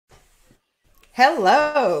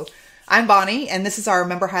Hello, I'm Bonnie, and this is our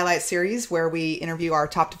Member Highlight series where we interview our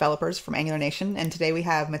top developers from Angular Nation. And today we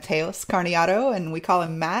have Mateus Carniatto, and we call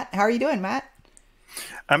him Matt. How are you doing, Matt?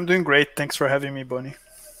 I'm doing great. Thanks for having me, Bonnie.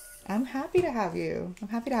 I'm happy to have you.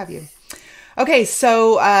 Okay,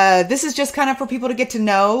 so this is just kind of for people to get to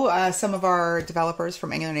know some of our developers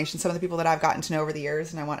from Angular Nation, some of the people that I've gotten to know over the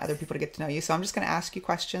years, and I want other people to get to know you. So I'm just going to ask you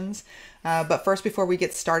questions. But first, before we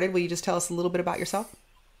get started, will you just tell us a little bit about yourself?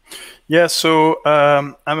 Yeah, so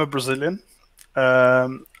I'm a Brazilian,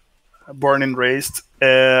 born and raised.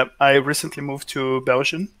 I recently moved to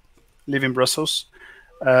Belgium, live in Brussels.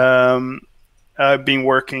 I've been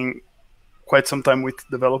working quite some time with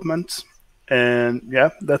development, and yeah,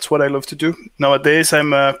 that's what I love to do. Nowadays,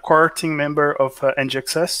 I'm a core team member of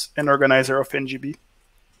NGXS and organizer of NGB.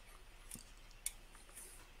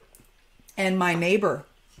 And my neighbor.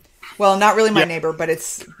 Well, not really my neighbor, but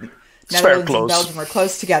it's very Netherlands close. and Belgium are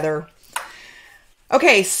close together.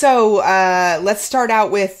 Okay, so let's start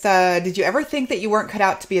out with, did you ever think that you weren't cut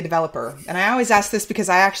out to be a developer? And I always ask this because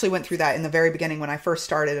I actually went through that in the very beginning when I first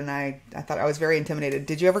started, and I thought I was very intimidated.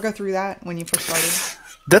 Did you ever go through that when you first started?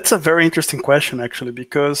 That's a very interesting question, actually,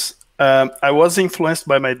 because I was influenced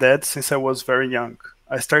by my dad since I was very young.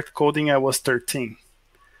 I started coding I was 13.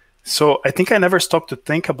 So I think I never stopped to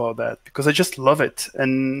think about that because I just love it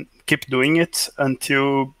and keep doing it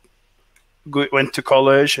until went to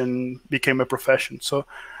college and became a profession. So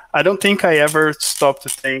I don't think I ever stopped to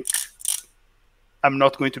think I'm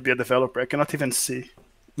not going to be a developer. I cannot even see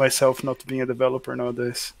myself not being a developer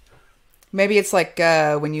nowadays. Maybe it's like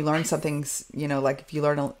when you learn something, like if you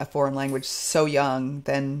learn a foreign language so young,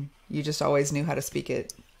 then you just always knew how to speak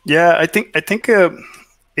it. Yeah, I think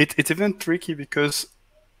it's even tricky because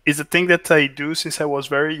it's a thing that I do since I was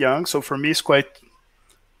very young. So for me,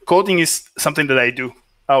 coding is something that I do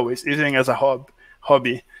always, even as a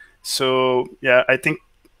hobby. So yeah, I think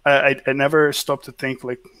I never stopped to think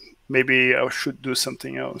like maybe I should do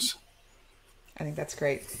something else. I think that's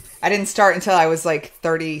great. I didn't start until I was like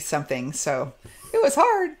 30 something, so it was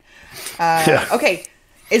hard. Yeah. Okay,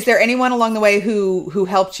 is there anyone along the way who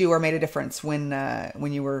helped you or made a difference when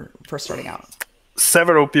you were first starting out?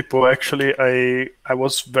 Several people, actually. I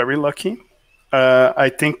was very lucky. I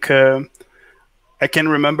think I can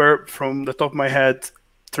remember from the top of my head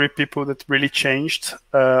 3 people that really changed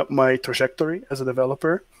my trajectory as a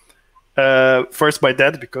developer. First, my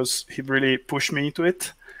dad, because he really pushed me into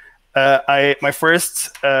it. My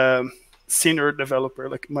first senior developer,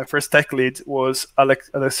 like my first tech lead, was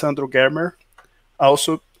Alessandro Germer.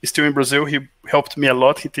 Also, still in Brazil, he helped me a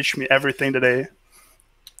lot. He taught me everything that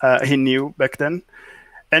he knew back then.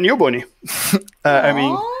 And you, Bonnie. I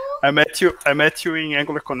mean, I met you in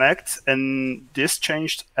Angular Connect, and this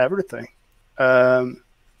changed everything. I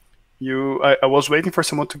was waiting for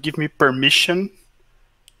someone to give me permission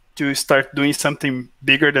to start doing something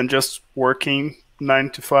bigger than just working 9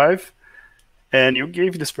 to 5, and you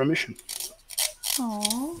gave this permission.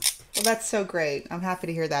 Aww. Well, that's so great. I'm happy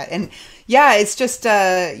to hear that. And yeah, it's just,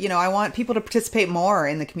 I want people to participate more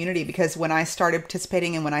in the community because when I started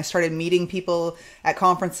participating and when I started meeting people at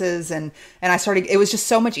conferences and it was just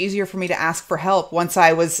so much easier for me to ask for help once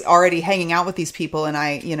I was already hanging out with these people and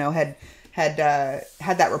I, had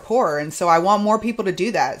that rapport. And so I want more people to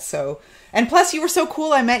do that. So, and plus you were so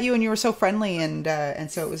cool. I met you and you were so friendly. And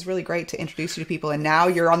so it was really great to introduce you to people. And now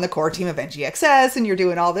you're on the core team of NGXS and you're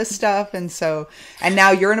doing all this stuff. And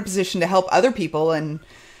now you're in a position to help other people. And,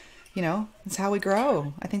 that's how we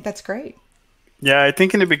grow. I think that's great. Yeah, I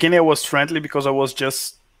think in the beginning I was friendly because I was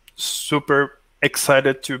just super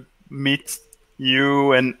excited to meet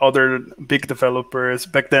you and other big developers.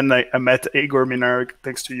 Back then I met Igor Minarg,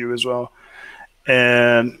 thanks to you as well.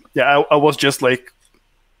 And yeah, I was just like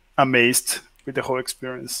amazed with the whole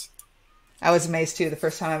experience. I was amazed too the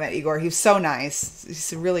first time I met Igor. He was so nice.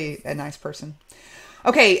 He's really a nice person.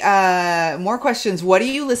 Okay, more questions. What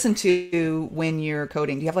do you listen to when you're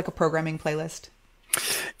coding? Do you have like a programming playlist?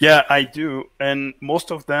 Yeah, I do. And most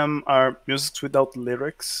of them are music without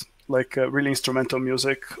lyrics, like really instrumental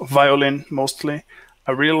music, violin mostly.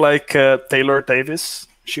 I really like Taylor Davis.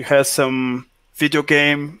 She has some video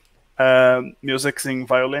game music in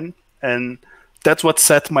violin, and that's what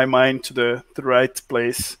set my mind to the right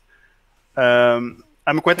place. I'm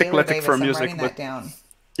quite Taylor eclectic Davis, for I'm music, writing but that down.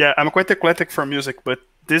 yeah, I'm quite eclectic for music, but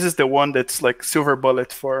this is the one that's like silver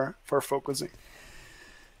bullet for focusing.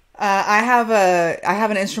 I have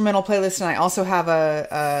an instrumental playlist, and I also have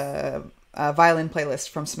a violin playlist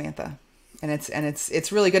from Samantha, and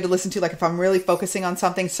it's really good to listen to. Like if I'm really focusing on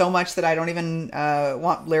something so much that I don't even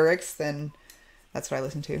want lyrics, then that's what I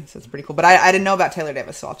listen to. So it's pretty cool. But I didn't know about Taylor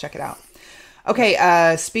Davis, so I'll check it out.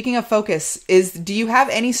 Okay, speaking of focus, do you have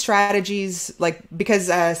any strategies like because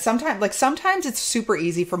sometimes it's super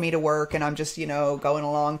easy for me to work and I'm just, going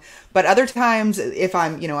along, but other times if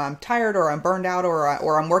I'm tired or I'm burned out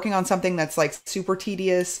or I'm working on something that's like super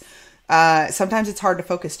tedious, sometimes it's hard to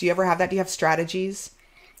focus. Do you ever have that? Do you have strategies?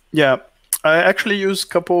 Yeah, I actually use a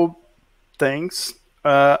couple things.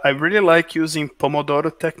 I really like using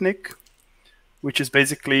Pomodoro technique, which is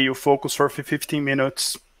basically you focus for 15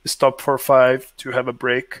 minutes, stop for 5 to have a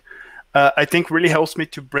break. I think really helps me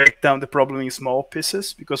to break down the problem in small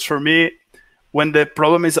pieces, because for me, when the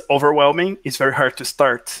problem is overwhelming, it's very hard to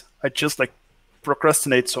start. I just like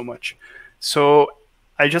procrastinate so much. So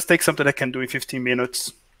I just take something I can do in 15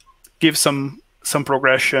 minutes, give some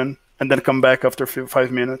progression, and then come back after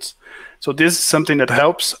 5 minutes. So this is something that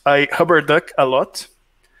helps. I Hubbard duck a lot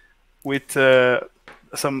with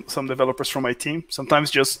some developers from my team.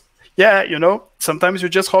 Sometimes sometimes you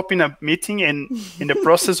just hop in a meeting and in the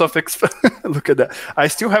process of look at that. I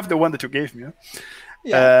still have the one that you gave me. Huh?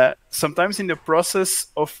 Yeah. Sometimes in the process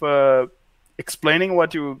of explaining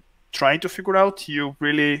what you're trying to figure out, you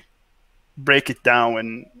really break it down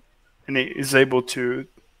and it is able to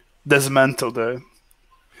dismantle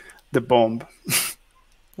the bomb.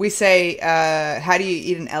 We say, how do you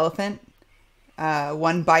eat an elephant?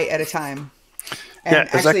 One bite at a time. And yeah,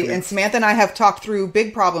 exactly. Actually, and Samantha and I have talked through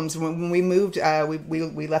big problems when we moved.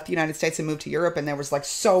 We left the United States and moved to Europe, and there was like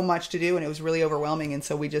so much to do, and it was really overwhelming. And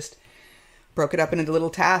so we just broke it up into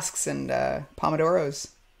little tasks and pomodoros.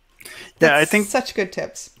 That's I think such good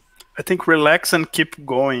tips. I think relax and keep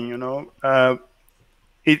going.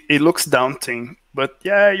 It looks daunting, but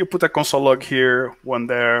you put a console log here, one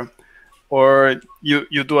there, or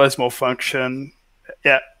you do a small function.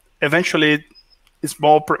 Yeah, eventually,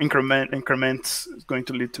 small increments is going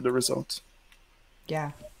to lead to the results.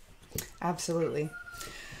 Yeah, absolutely.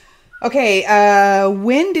 Okay,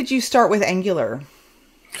 when did you start with Angular?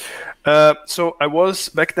 So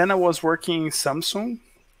back then I was working in Samsung,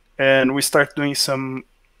 and we started doing some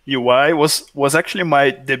UI. Was actually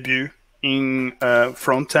my debut in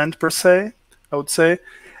front end per se, I would say.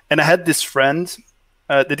 And I had this friend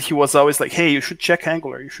that he was always like, "Hey, you should check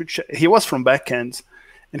Angular. You should." He was from backend.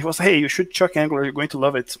 And he was, "Hey, you should check Angular. You're going to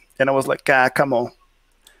love it." And I was like, come on,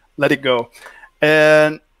 let it go.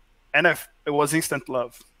 And it was instant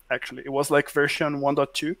love, actually. It was like version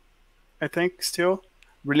 1.2, I think, still,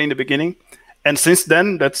 really in the beginning. And since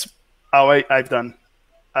then, that's how I've done.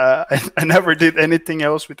 I never did anything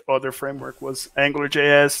else with other framework. Was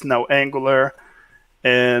AngularJS, now Angular.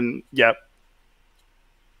 And yeah.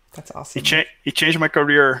 That's awesome. It changed my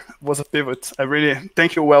career. It was a pivot. I really,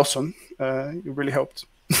 thank you, Wilson. You really helped.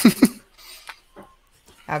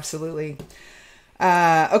 Absolutely.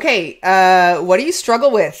 Okay. What do you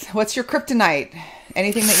struggle with? What's your kryptonite?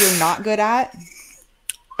 Anything that you're not good at?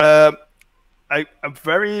 I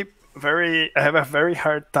have a very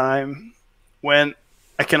hard time when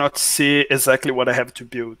I cannot see exactly what I have to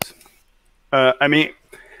build. I mean,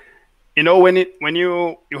 when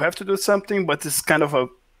you have to do something, but it's kind of a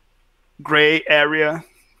gray area,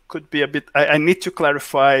 could be a bit. I need to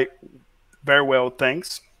clarify very well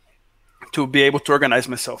things to be able to organize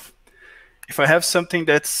myself. If I have something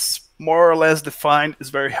that's more or less defined, it's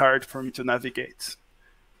very hard for me to navigate.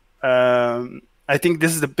 I think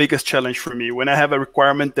this is the biggest challenge for me. When I have a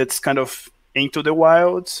requirement that's kind of into the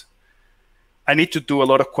wild, I need to do a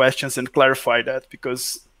lot of questions and clarify that,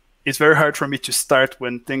 because it's very hard for me to start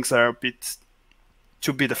when things are a bit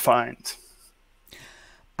to be defined.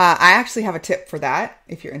 I actually have a tip for that,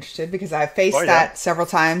 if you're interested, because I've faced that several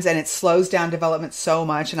times, and it slows down development so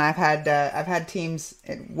much. And I've had teams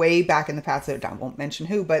way back in the past that I won't mention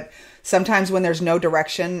who, but sometimes when there's no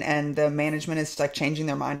direction and the management is like changing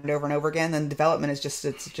their mind over and over again, then development is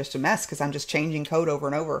just a mess, because I'm just changing code over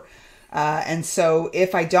and over. And so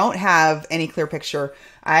if I don't have any clear picture,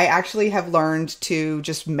 I actually have learned to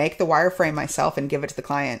just make the wireframe myself and give it to the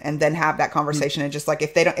client, and then have that conversation. And just like,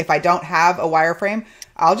 if I don't have a wireframe,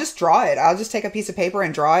 I'll just draw it. I'll just take a piece of paper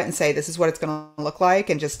and draw it and say, this is what it's going to look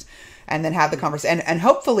like. And then have the conversation. And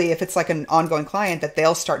hopefully if it's like an ongoing client, that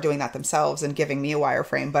they'll start doing that themselves and giving me a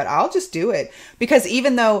wireframe, but I'll just do it, because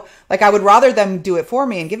even though like I would rather them do it for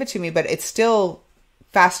me and give it to me, but it's still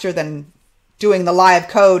faster than doing the live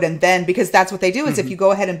code. And then, because that's what they do is if you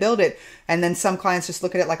go ahead and build it, and then some clients just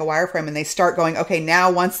look at it like a wireframe and they start going, okay,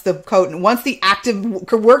 now once the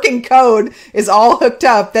active working code is all hooked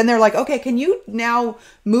up, then they're like, okay, can you now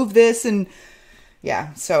move this? And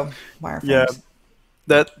so wireframes.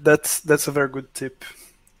 Yeah, that's a very good tip.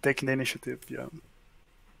 Taking the initiative. Yeah.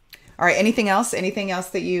 All right. Anything else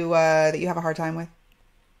that you have a hard time with?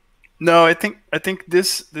 No, I think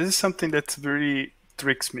this is something that really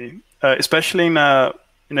tricks me, especially in a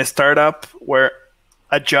startup where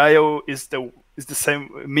agile is the same,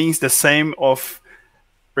 means the same of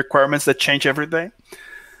requirements that change every day.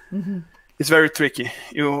 Hmm. It's very tricky.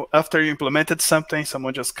 You after you implemented something,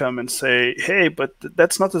 someone just come and say, "Hey, but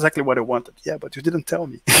that's not exactly what I wanted." Yeah, but you didn't tell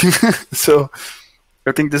me. So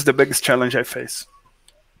I think this is the biggest challenge I face.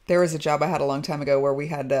 There was a job I had a long time ago where we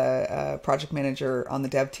had a project manager on the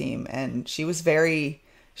dev team, and she was very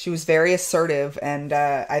assertive, and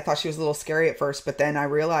I thought she was a little scary at first, but then I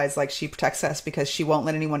realized like she protects us because she won't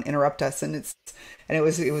let anyone interrupt us, and it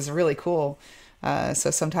was really cool. So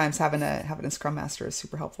sometimes having a scrum master is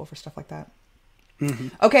super helpful for stuff like that. Hmm.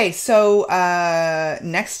 Okay, so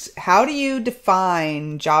next, how do you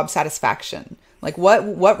define job satisfaction? Like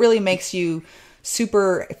what really makes you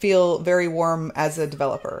super feel very warm as a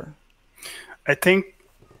developer? I think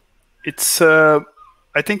it's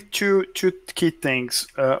I think two key things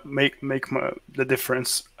make the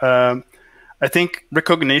difference. I think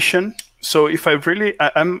recognition. So if I really,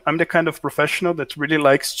 I'm the kind of professional that really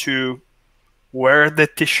likes to wear the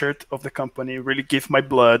T-shirt of the company, really give my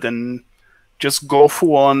blood, and just go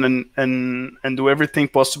full on and do everything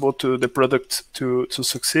possible to the product to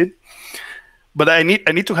succeed. But I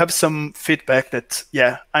need to have some feedback that,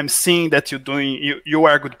 yeah, I'm seeing that you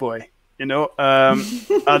are a good boy. I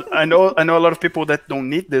know a lot of people that don't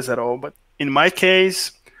need this at all, but in my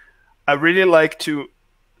case, I really like to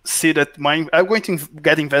see that I'm going to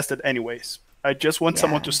get invested anyways. I just want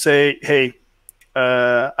someone to Yeah. say, hey,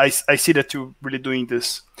 I see that you're really doing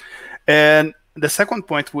this. And the second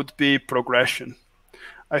point would be progression.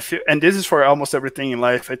 I feel, and this is for almost everything in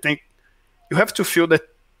life. I think you have to feel that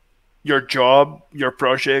your job, your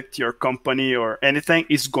project, your company, or anything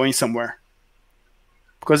is going somewhere.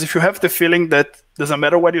 Because if you have the feeling that doesn't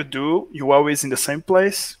matter what you do, you're always in the same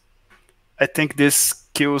place, I think this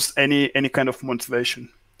kills any kind of motivation.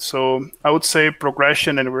 So I would say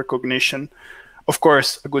progression and recognition. Of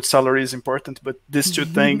course, a good salary is important, but these two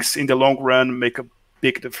things in the long run make a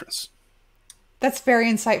big difference. That's very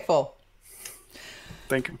insightful.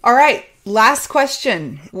 Thank you. All right, last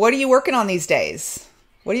question. What are you working on these days?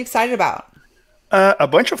 What are you excited about? A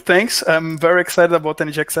bunch of things. I'm very excited about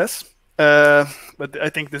NGXS, but I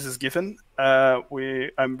think this is given.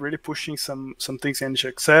 I'm really pushing some things in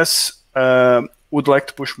NGXS. Would like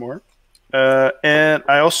to push more, and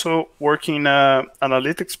I also work in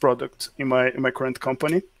analytics product in my current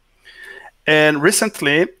company. And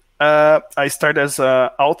recently, I started as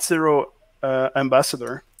a Auth0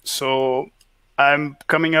 ambassador. So I'm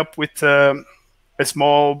coming up with a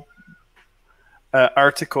small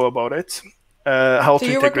article about it, how So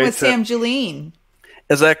to you're working with integrate. Sam Julien.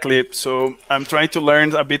 Exactly. So I'm trying to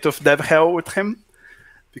learn a bit of dev hell with him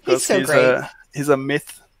He's because so he's great. a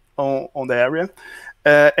myth on the area.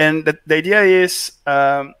 And the idea is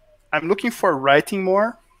I'm looking for writing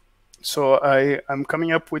more. So I'm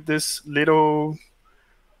coming up with this little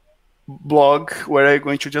blog where I'm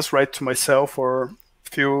going to just write to myself or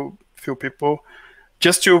few people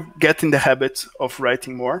just to get in the habit of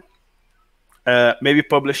writing more. Maybe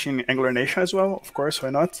publishing Angular Nation as well, of course, why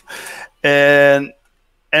not? And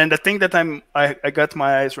the thing that I got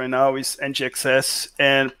my eyes right now is NGXS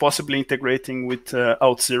and possibly integrating with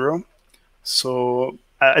Auth0. So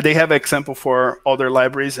they have an example for other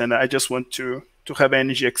libraries, and I just want to have an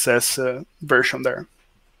NGXS version there.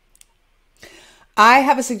 I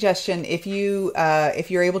have a suggestion. If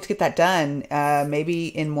you're able to get that done, maybe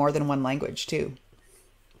in more than one language too.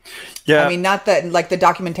 I Yeah. mean, not that like the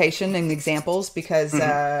documentation and examples, because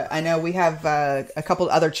Mhm. I know we have a couple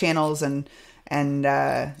other channels, and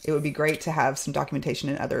it would be great to have some documentation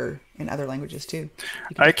in otother languages too.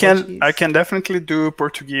 You can do I Portuguese. can definitely do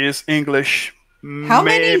Portuguese, English, How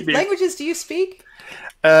many maybe. languages do you speak?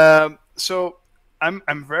 So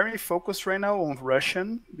I'm very focused right now on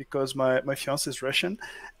Russian because my fiance is Russian,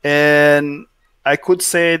 and I could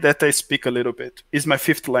say that I speak a little bit. It's my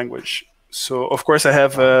fifth language. So of course I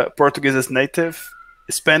have Wow. Portuguese as native,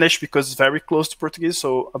 Spanish because it's very close to Portuguese.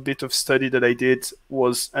 So a bit of study that I did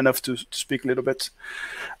was enough to speak a little bit.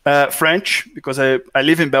 French because I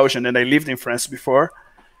live in Belgium and I lived in France before,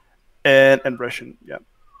 and Russian. Yeah.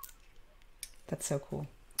 That's so cool.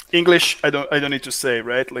 English, I don't need to say,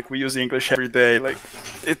 right? Like we use English every day. Like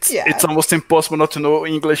it's Yeah. almost impossible not to know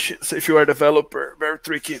English if you are a developer. Very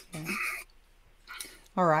tricky. Yeah.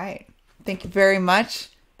 All right. Thank you very much.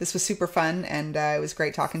 This was super fun, and it was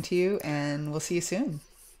great talking to you, and we'll see you soon.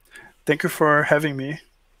 Thank you for having me.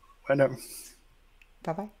 I know.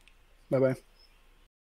 Bye bye. Bye bye.